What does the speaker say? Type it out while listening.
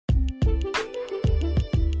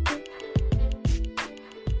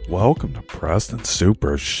Welcome to Preston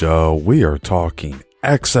Super Show. We are talking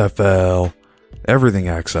XFL, everything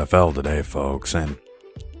XFL today, folks. And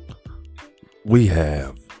we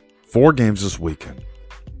have 4 games this weekend.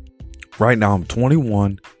 Right now, I'm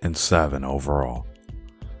 21-7 overall.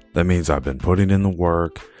 That means I've been putting in the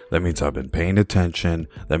work. That means I've been paying attention.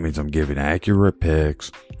 That means I'm giving accurate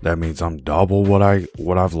picks. That means I'm double what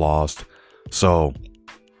I've lost. So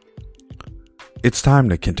it's time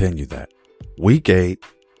to continue that. Week 8,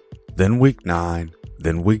 then week 9,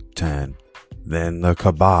 then week 10, then the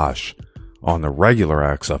kibosh on the regular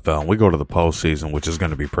XFL. And we go to the postseason, which is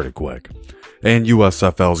going to be pretty quick. And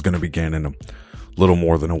USFL is going to begin in a little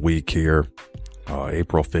more than a week here,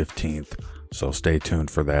 April 15th. So stay tuned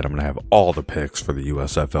for that. I'm going to have all the picks for the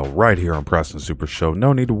USFL right here on Preston Super Show.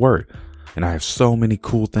 No need to worry. And I have so many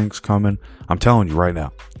cool things coming. I'm telling you right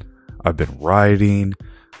now, I've been writing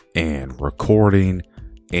and recording,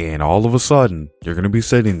 and all of a sudden, you're going to be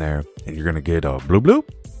sitting there and you're going to get a bloop bloop,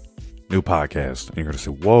 new podcast. And you're going to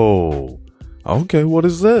say, whoa, okay, what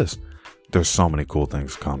is this? There's so many cool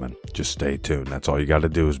things coming. Just stay tuned. That's all you got to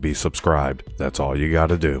do is be subscribed. That's all you got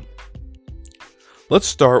to do. Let's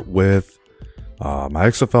start with my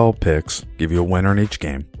XFL picks. Give you a winner in each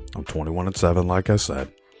game. I'm 21-7, like I said.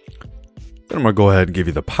 Then I'm going to go ahead and give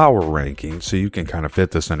you the power ranking so you can kind of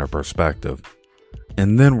fit this into perspective.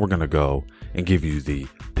 And then we're going to go and give you the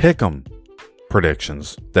pick'em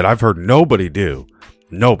predictions that I've heard nobody do.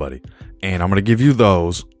 Nobody. And I'm going to give you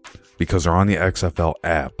those because they're on the XFL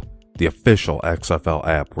app, the official XFL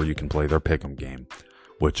app where you can play their pick'em game,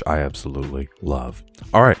 which I absolutely love.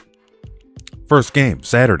 All right. First game,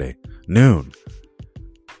 Saturday, noon.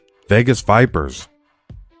 Vegas Vipers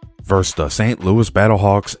versus the St. Louis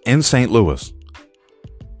Battlehawks in St. Louis.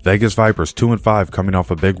 Vegas Vipers 2-5 coming off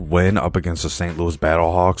a big win up against the St. Louis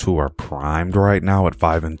Battlehawks, who are primed right now at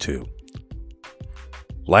 5-2.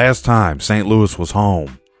 Last time St. Louis was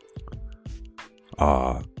home,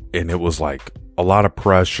 and it was like a lot of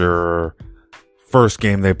pressure. First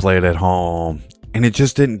game they played at home, and it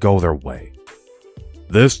just didn't go their way.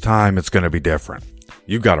 This time it's going to be different.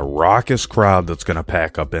 You've got a raucous crowd that's going to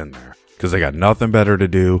pack up in there because they got nothing better to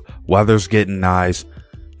do. Weather's getting nice.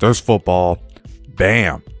 There's football.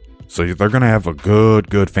 Bam. So they're going to have a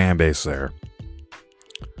good fan base there.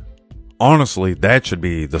 Honestly, that should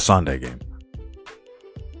be the Sunday game.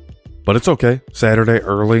 But it's okay. Saturday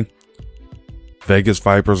early. Vegas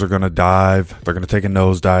Vipers are going to dive. They're going to take a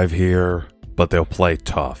nosedive here, but they'll play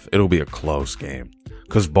tough. It'll be a close game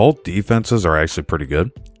because both defenses are actually pretty good.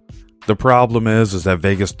 The problem is that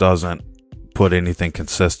Vegas doesn't put anything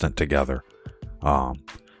consistent together.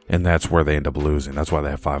 And that's where they end up losing. That's why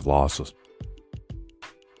they have 5 losses.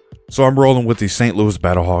 So I'm rolling with the St. Louis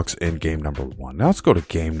Battlehawks in game number 1. Now let's go to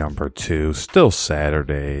game number 2. Still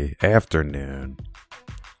Saturday afternoon.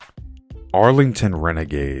 Arlington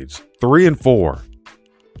Renegades 3-4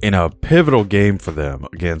 in a pivotal game for them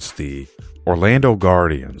against the Orlando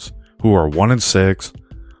Guardians, who are 1-6,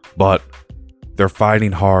 but they're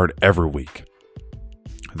fighting hard every week.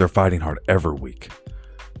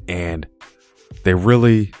 And they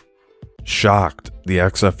really shocked the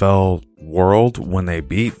XFL world when they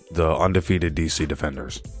beat the undefeated DC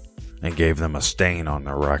Defenders and gave them a stain on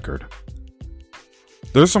their record.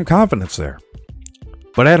 There's some confidence there.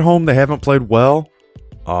 But at home, they haven't played well.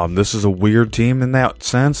 This is a weird team in that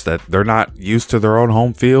sense that they're not used to their own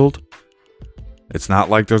home field. It's not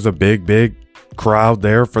like there's a big crowd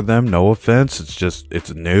there for them. No offense.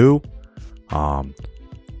 It's new.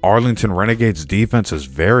 Arlington Renegades defense is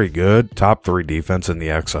very good. Top 3 defense in the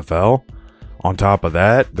XFL. On top of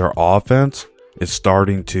that, their offense is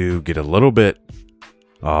starting to get a little bit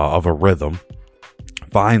of a rhythm.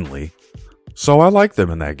 Finally. So I like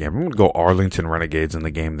them in that game. I'm going to go Arlington Renegades in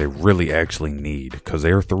the game they really actually need because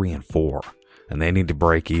they're 3-4 and they need to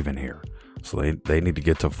break even here. So they need to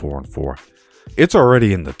get to 4-4. It's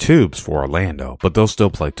already in the tubes for Orlando, but they'll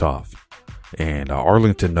still play tough. And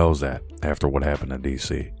Arlington knows that after what happened in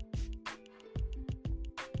DC.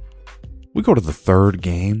 We go to the third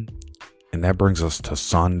game, and that brings us to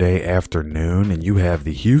Sunday afternoon, and you have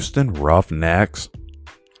the Houston Roughnecks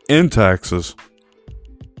in Texas,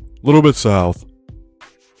 a little bit south,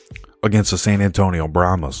 against the San Antonio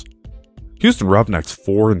Brahmas. Houston Roughnecks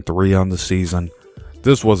 4-3 on the season.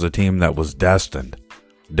 This was a team that was destined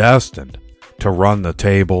to run the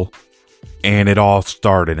table, and it all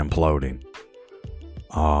started imploding.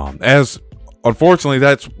 As unfortunately,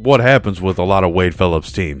 that's what happens with a lot of Wade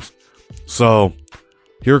Phillips teams. So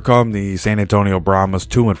here come the San Antonio Brahmas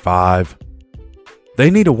 2-5.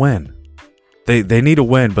 They need a win. They need a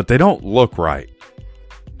win, but they don't look right.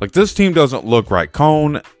 Like, this team doesn't look right.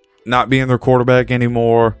 Cone not being their quarterback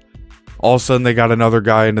anymore. All of a sudden, they got another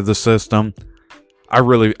guy into the system.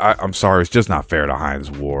 I'm sorry, it's just not fair to Hines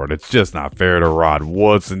Ward. It's just not fair to Rod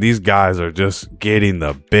Woodson. These guys are just getting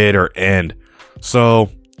the bitter end. So,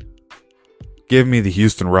 give me the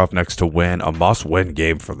Houston Roughnecks to win. A must-win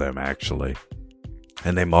game for them, actually.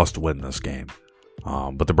 And they must win this game.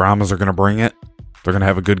 But the Brahmas are going to bring it. They're going to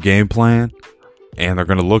have a good game plan. And they're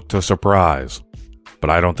going to look to surprise. But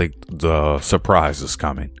I don't think the surprise is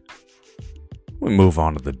coming. We move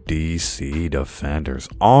on to the DC Defenders.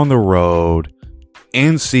 On the road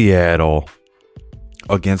in Seattle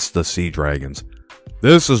against the Sea Dragons.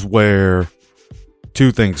 This is where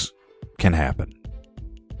two things can happen.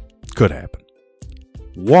 Could happen.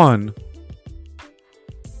 One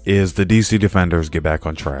is the DC Defenders get back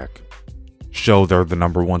on track. Show they're the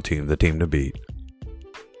number one team, the team to beat.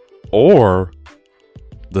 Or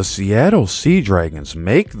the Seattle Sea Dragons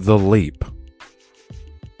make the leap.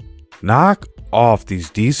 Knock off these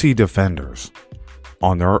DC Defenders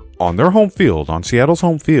on their home field, on Seattle's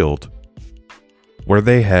home field, where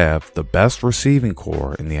they have the best receiving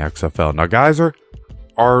core in the XFL. Now, guys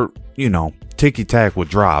are ticky-tack with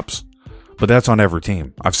drops, but that's on every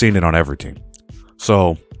team. I've seen it on every team.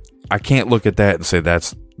 So, I can't look at that and say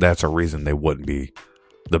that's a reason they wouldn't be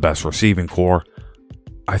the best receiving core.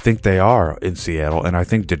 I think they are in Seattle, and I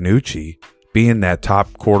think DiNucci, being that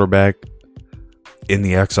top quarterback in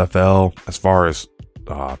the XFL as far as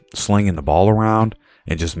slinging the ball around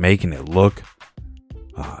and just making it look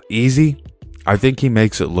easy, I think he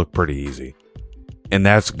makes it look pretty easy. And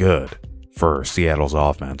that's good for Seattle's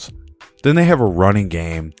offense. Then they have a running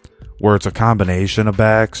game where it's a combination of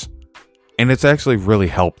backs, and it's actually really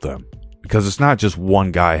helped them because it's not just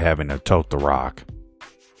one guy having to tote the rock.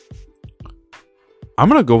 I'm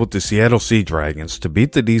going to go with the Seattle Sea Dragons to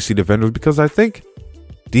beat the DC Defenders because I think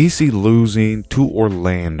DC losing to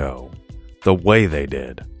Orlando the way they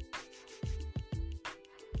did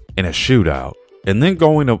in a shootout and then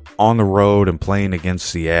going on the road and playing against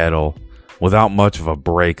Seattle without much of a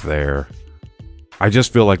break there, I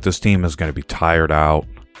just feel like this team is going to be tired out,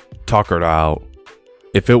 tuckered out.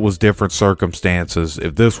 If it was different circumstances,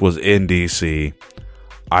 if this was in DC,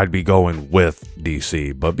 I'd be going with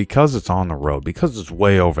DC. But because it's on the road, because it's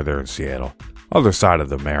way over there in Seattle, other side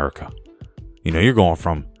of America, you're going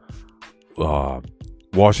from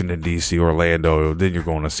Washington, D.C., Orlando, then you're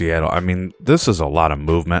going to Seattle. I mean, this is a lot of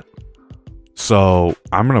movement. So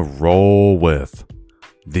I'm going to roll with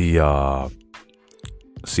the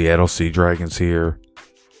Seattle Sea Dragons here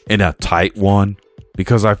in a tight one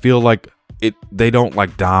because I feel like they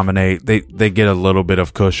don't dominate. They get a little bit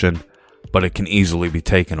of cushion, but it can easily be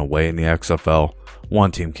taken away in the XFL.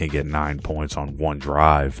 One team can get 9 points on one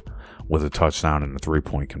drive with a touchdown and a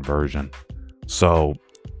 3-point conversion. So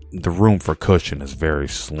the room for cushion is very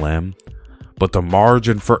slim, but the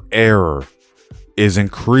margin for error is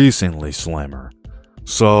increasingly slimmer.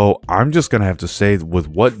 So I'm just going to have to say with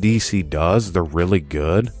what DC does, they're really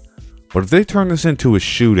good. But if they turn this into a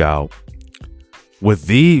shootout with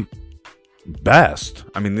the best,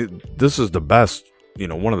 this is the best,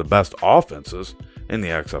 one of the best offenses in the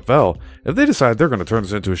XFL. If they decide they're going to turn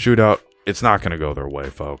this into a shootout, it's not going to go their way,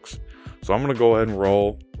 folks. So I'm going to go ahead and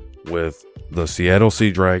roll with the Seattle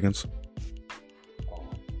Sea Dragons.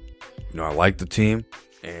 I like the team,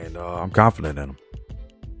 and I'm confident in them.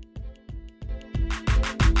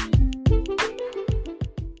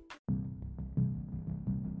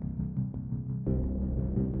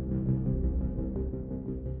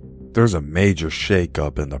 There's a major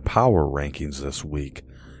shakeup in the power rankings this week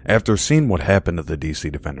after seeing what happened to the DC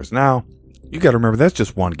Defenders. Now, you got to remember, that's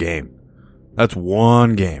just one game. That's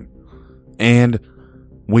one game. And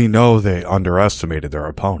we know they underestimated their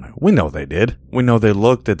opponent. We know they did. We know they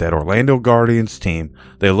looked at that Orlando Guardians team.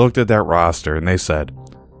 They looked at that roster and they said,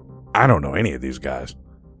 I don't know any of these guys.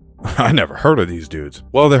 I never heard of these dudes.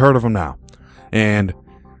 Well, they heard of them now. And,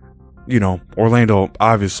 Orlando,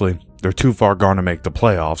 obviously, they're too far gone to make the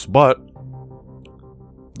playoffs, but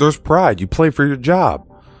there's pride. You play for your job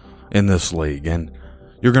in this league, and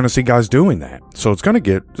you're going to see guys doing that. So there's going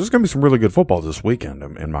to be some really good football this weekend,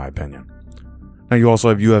 in my opinion. Now, you also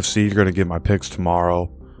have UFC. You're going to get my picks tomorrow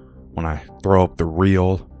when I throw up the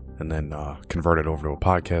reel and then convert it over to a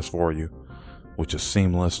podcast for you, which is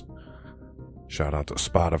seamless. Shout out to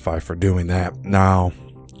Spotify for doing that. Now,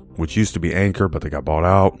 which used to be Anchor, but they got bought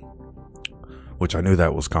out, which I knew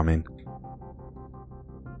that was coming.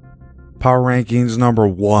 Power rankings number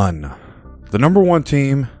 1. The number 1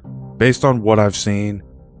 team, based on what I've seen,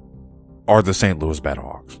 are the St. Louis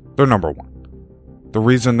Battlehawks. They're number 1. The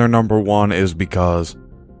reason they're number 1 is because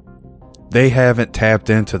they haven't tapped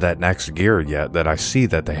into that next gear yet that I see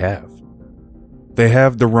that they have. They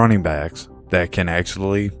have the running backs that can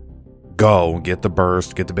actually go, get the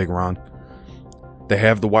burst, get the big run. They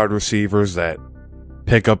have the wide receivers that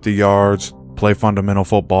pick up the yards, play fundamental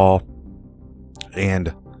football,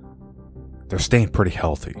 and they're staying pretty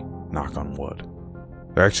healthy, knock on wood.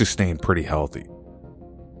 They're actually staying pretty healthy.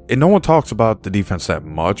 And no one talks about the defense that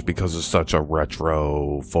much because it's such a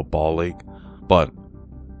retro football league, but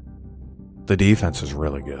the defense is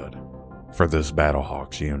really good for this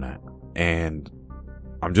Battlehawks unit. And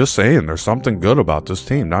I'm just saying, there's something good about this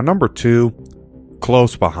team. Now, number 2,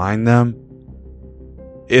 close behind them,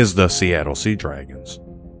 is the Seattle Sea Dragons.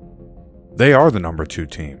 They are the number 2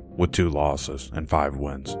 team with 2 losses and 5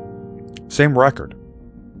 wins. Same record.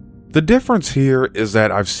 The difference here is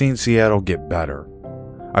that I've seen Seattle get better.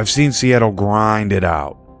 I've seen Seattle grind it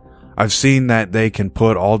out. I've seen that they can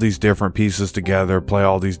put all these different pieces together, play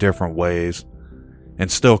all these different ways, and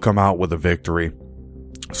still come out with a victory.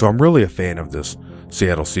 So I'm really a fan of this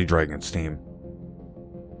Seattle Sea Dragons team.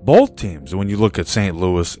 Both teams, when you look at St.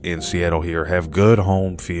 Louis and Seattle here, have good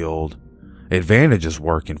home field advantages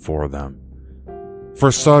working for them. For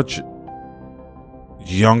such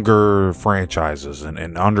younger franchises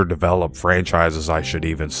and underdeveloped franchises, I should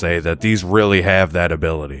even say, that these really have that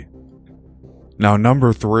ability. Now,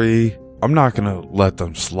 number 3, I'm not going to let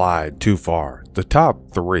them slide too far. The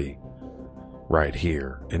top 3 right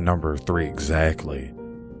here, in number 3 exactly,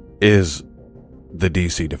 is the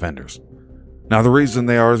DC Defenders. Now, the reason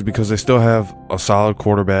they are is because they still have a solid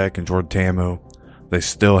quarterback in Jordan Ta'amu. They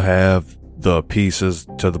still have the pieces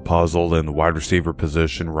to the puzzle in the wide receiver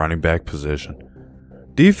position, running back position.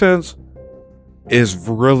 Defense is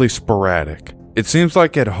really sporadic. It seems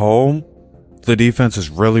like at home, the defense is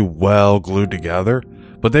really well glued together,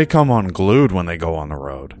 but they come unglued when they go on the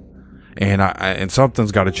road. And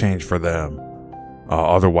something's got to change for them.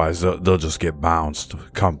 Otherwise, they'll just get bounced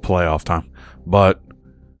come playoff time. But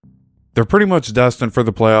they're pretty much destined for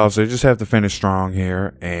the playoffs. They just have to finish strong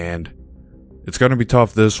here. And it's going to be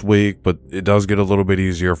tough this week, but it does get a little bit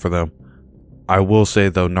easier for them. I will say,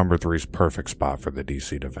 though, number 3 is perfect spot for the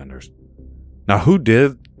DC Defenders. Now, who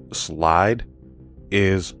did slide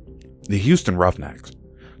is the Houston Roughnecks.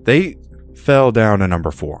 They fell down to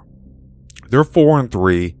number 4. They're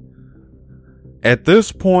 4-3. At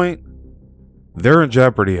this point, they're in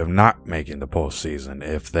jeopardy of not making the postseason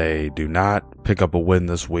if they do not pick up a win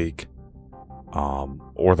this week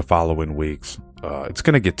or the following weeks. It's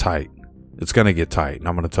going to get tight. It's going to get tight, and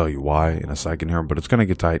I'm going to tell you why in a second here, but it's going to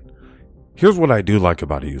get tight. Here's what I do like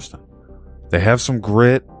about Houston. They have some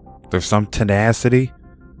grit, there's some tenacity,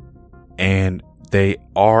 and they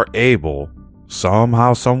are able,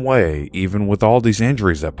 somehow, some way, even with all these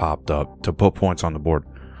injuries that popped up, to put points on the board.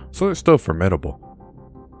 So they're still formidable.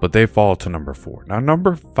 But they fall to number 4. Now,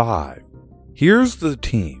 number 5. Here's the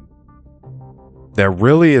team that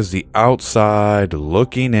really is the outside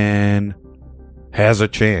looking in, has a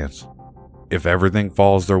chance if everything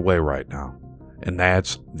falls their way right now. And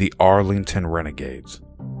that's the Arlington Renegades.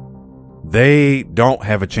 They don't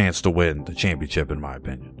have a chance to win the championship, in my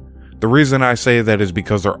opinion. The reason I say that is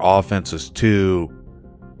because their offense is too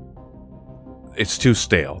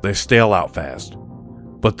stale. They stale out fast.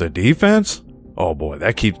 But the defense, oh boy,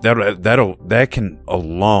 that can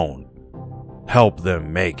alone help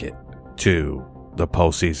them make it to the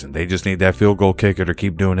postseason. They just need that field goal kicker to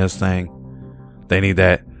keep doing his thing. They need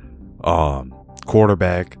that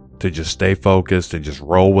quarterback to just stay focused and just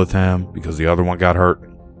roll with him because the other one got hurt.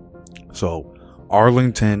 So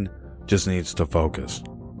Arlington just needs to focus.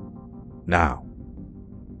 Now,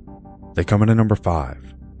 they come in at number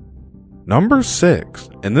 5. Number 6,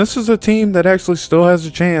 and this is a team that actually still has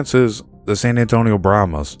a chance, is the San Antonio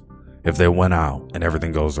Brahmas if they win out and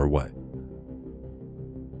everything goes their way.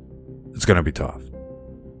 It's going to be tough.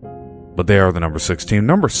 But they are the number 6 team.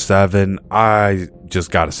 Number 7, I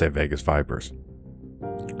just got to say Vegas Vipers.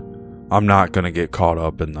 I'm not going to get caught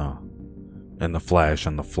up in the flash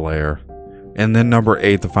and the flare. And then number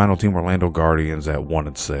 8, the final team, Orlando Guardians at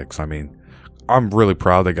 1-6. I mean, I'm really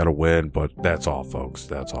proud they got a win, but that's all, folks.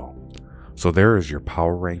 That's all. So there is your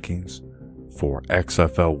power rankings for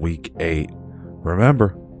XFL Week 8.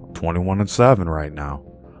 Remember, 21-7 right now.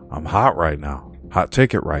 I'm hot right now. Hot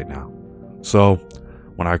ticket right now. So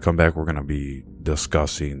when I come back, we're going to be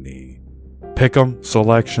discussing the Pick'em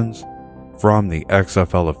selections from the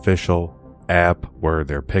XFL official app, where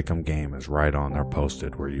their Pick'em game is right on there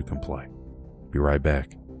posted where you can play. Be right back.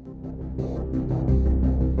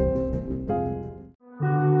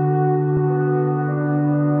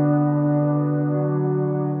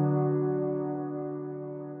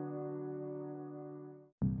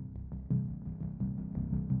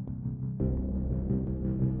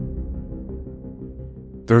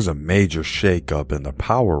 there's a major shakeup in the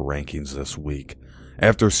power rankings this week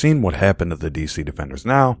after seeing what happened to the DC Defenders.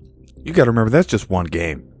 Now, you got to remember, that's just one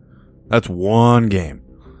game. That's one game.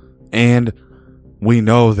 And we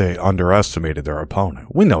know they underestimated their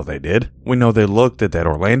opponent. We know they did. We know they looked at that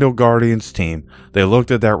Orlando Guardians team. They looked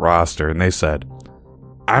at that roster and they said,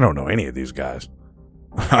 I don't know any of these guys.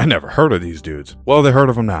 I never heard of these dudes. Well, they heard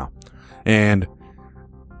of them now. And,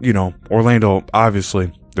 you know, Orlando,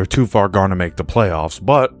 obviously, they're too far gone to make the playoffs,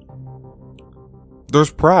 but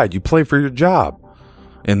there's pride. You play for your job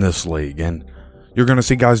in this league, and you're going to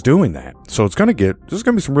see guys doing that. So there's going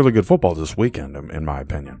to be some really good football this weekend, in my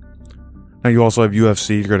opinion. Now, you also have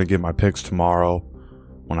UFC. You're going to get my picks tomorrow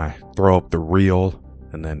when I throw up the reel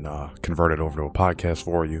and then convert it over to a podcast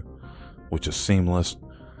for you, which is seamless.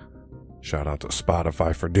 Shout out to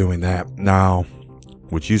Spotify for doing that. Now,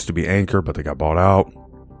 which used to be Anchor, but they got bought out,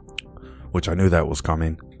 which I knew that was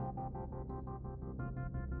coming.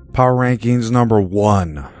 Power rankings number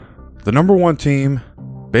 1. The number 1 team,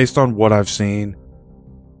 based on what I've seen,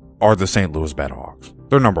 are the St. Louis Battlehawks.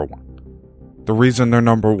 They're number 1. The reason they're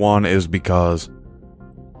number 1 is because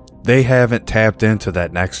they haven't tapped into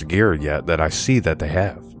that next gear yet that I see that they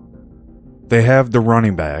have. They have the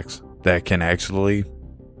running backs that can actually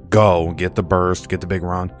go, get the burst, get the big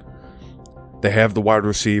run. They have the wide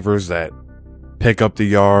receivers that pick up the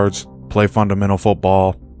yards, play fundamental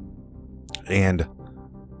football, and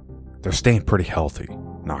they're staying pretty healthy,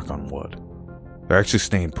 knock on wood. They're actually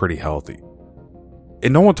staying pretty healthy.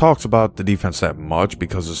 And no one talks about the defense that much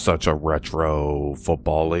because it's such a retro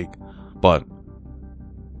football league, but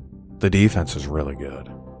the defense is really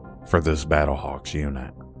good for this Battlehawks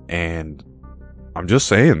unit. And I'm just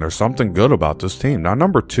saying, there's something good about this team. Now,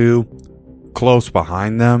 number 2, close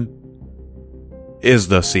behind them, is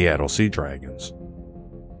the Seattle Sea Dragons.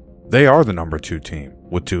 They are the number 2 team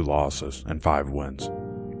with 2 losses and 5 wins.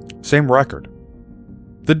 Same record.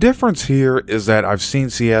 The difference here is that I've seen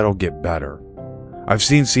Seattle get better. I've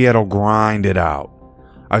seen Seattle grind it out.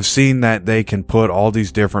 I've seen that they can put all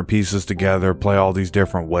these different pieces together, play all these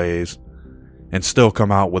different ways, and still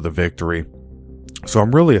come out with a victory. So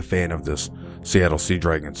I'm really a fan of this Seattle Sea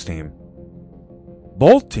Dragons team.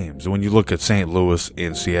 Both teams, when you look at St. Louis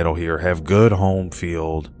and Seattle here, have good home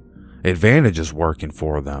field advantages working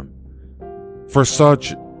for them. For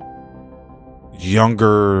such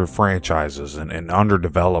younger franchises and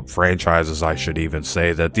underdeveloped franchises, I should even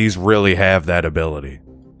say, that these really have that ability.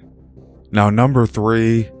 Now, number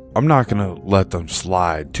 3, I'm not going to let them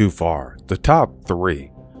slide too far. The top 3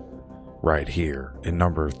 right here, in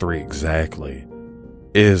number 3 exactly,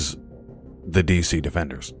 is the DC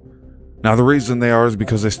Defenders. Now, the reason they are is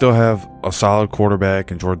because they still have a solid quarterback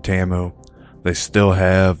in Jordan Ta'amu. They still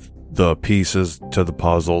have the pieces to the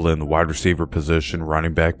puzzle in the wide receiver position,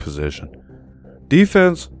 running back position.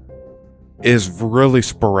 Defense is really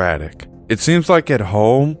sporadic. It seems like at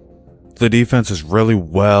home, the defense is really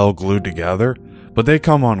well glued together, but they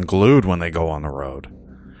come unglued when they go on the road.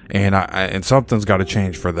 And something's got to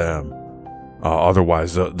change for them.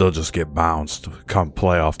 Otherwise, they'll just get bounced come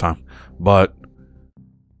playoff time. But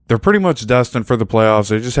they're pretty much destined for the playoffs.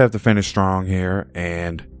 They just have to finish strong here.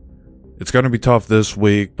 And it's going to be tough this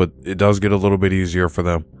week, but it does get a little bit easier for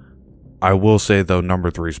them. I will say, though,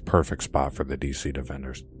 number 3 is perfect spot for the DC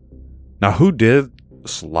Defenders. Now, who did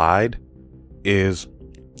slide is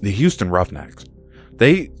the Houston Roughnecks.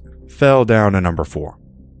 They fell down to number 4.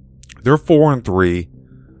 They're 4-3.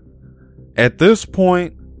 At this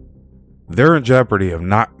point, they're in jeopardy of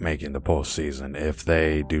not making the postseason if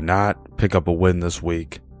they do not pick up a win this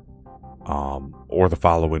week or the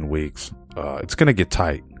following weeks. It's going to get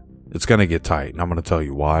tight. It's going to get tight. And I'm going to tell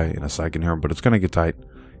you why in a second here, but it's going to get tight.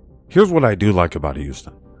 Here's what I do like about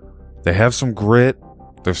Houston. They have some grit.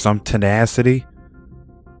 There's some tenacity.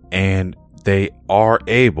 And they are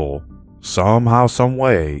able, somehow, some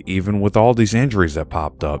way, even with all these injuries that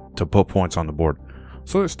popped up, to put points on the board.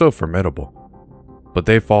 So they're still formidable. But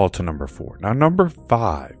they fall to number 4. Now, number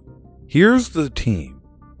 5. Here's the team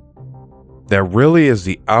that really is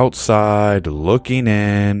the outside looking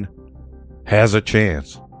in, has a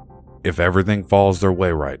chance if everything falls their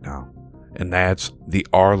way right now. And that's the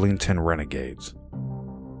Arlington Renegades.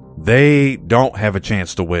 They don't have a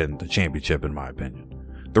chance to win the championship, in my opinion.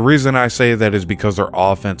 The reason I say that is because their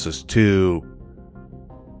offense is too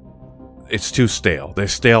stale. They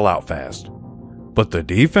stale out fast. But the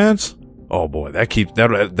defense, oh boy, that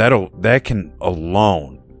can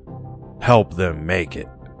alone help them make it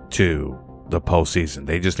to the postseason.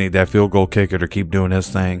 They just need that field goal kicker to keep doing his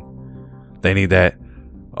thing. They need that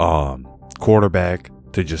quarterback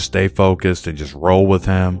to just stay focused and just roll with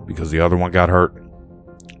him because the other one got hurt.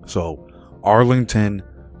 So Arlington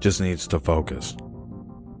just needs to focus.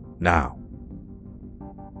 Now,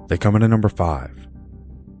 they come in at number 5.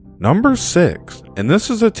 Number 6, and this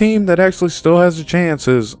is a team that actually still has a chance,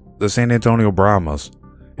 is the San Antonio Brahmas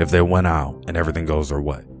if they win out and everything goes their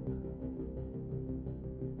way.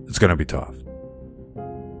 It's going to be tough.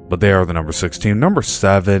 But they are the number 6 team. Number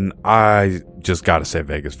 7, I just got to say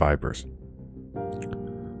Vegas Vipers.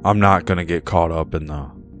 I'm not going to get caught up in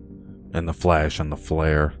the flash and the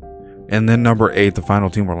flare. And then number 8, the final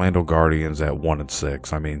team, Orlando Guardians at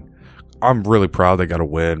 1-6. I mean, I'm really proud they got a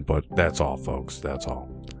win, but that's all, folks. That's all.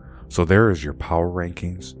 So there is your power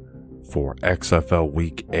rankings for XFL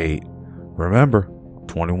Week 8. Remember,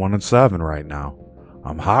 21-7 right now.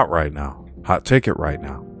 I'm hot right now. Hot ticket right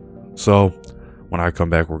now. So when I come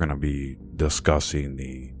back, we're going to be discussing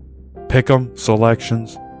the Pick'em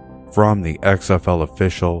selections from the XFL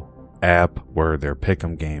official app, where their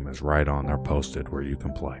Pick'em game is right on there posted where you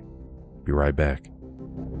can play. Be right back.